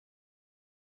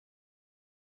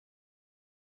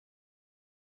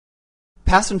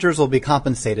Passengers will be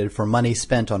compensated for money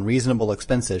spent on reasonable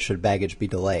expenses should baggage be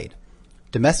delayed.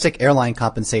 Domestic airline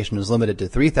compensation is limited to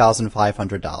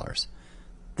 $3,500.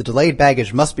 The delayed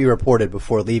baggage must be reported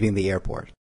before leaving the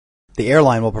airport. The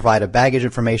airline will provide a baggage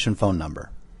information phone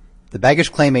number. The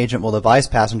baggage claim agent will advise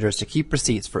passengers to keep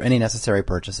receipts for any necessary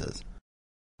purchases.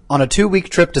 On a 2-week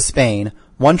trip to Spain,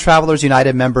 one Travelers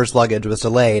United member's luggage was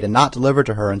delayed and not delivered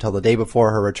to her until the day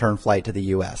before her return flight to the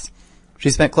U.S. She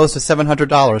spent close to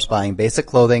 $700 buying basic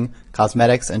clothing,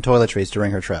 cosmetics, and toiletries during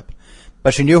her trip.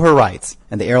 But she knew her rights,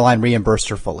 and the airline reimbursed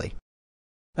her fully.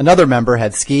 Another member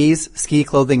had skis, ski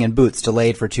clothing, and boots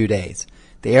delayed for 2 days.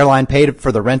 The airline paid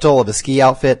for the rental of a ski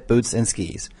outfit, boots, and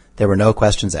skis. There were no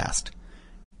questions asked.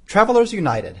 Travelers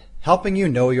United, helping you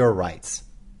know your rights.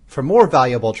 For more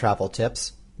valuable travel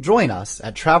tips, join us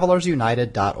at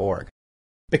travelersunited.org.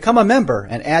 Become a member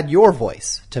and add your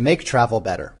voice to make travel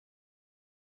better.